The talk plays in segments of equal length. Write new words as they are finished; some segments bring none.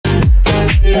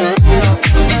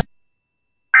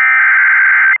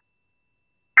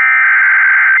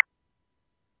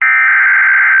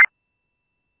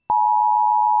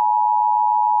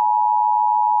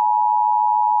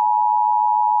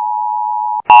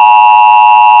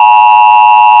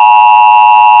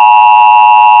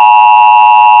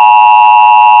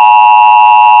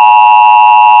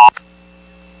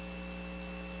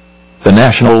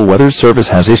National Weather Service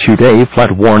has issued a flood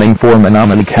warning for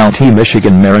Menominee County,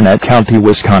 Michigan, Marinette County,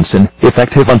 Wisconsin,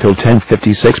 effective until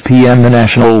 10:56 p.m. The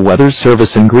National Weather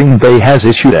Service in Green Bay has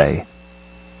issued a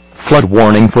flood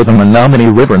warning for the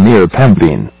Menominee River near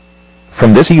Pembine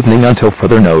from this evening until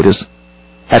further notice.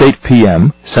 At 8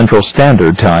 p.m. Central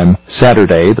Standard Time,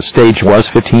 Saturday, the stage was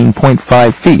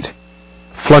 15.5 feet.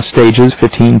 Flood stage is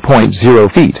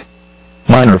 15.0 feet.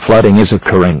 Minor flooding is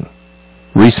occurring.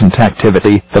 Recent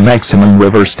activity: the maximum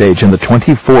river stage in the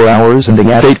 24 hours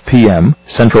ending at 8 p.m.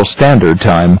 Central Standard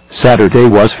Time, Saturday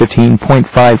was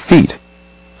 15.5 feet.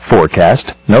 Forecast: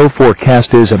 no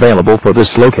forecast is available for this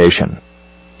location.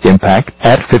 Impact: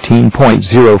 at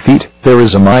 15.0 feet, there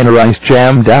is a minor ice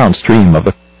jam downstream of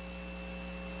the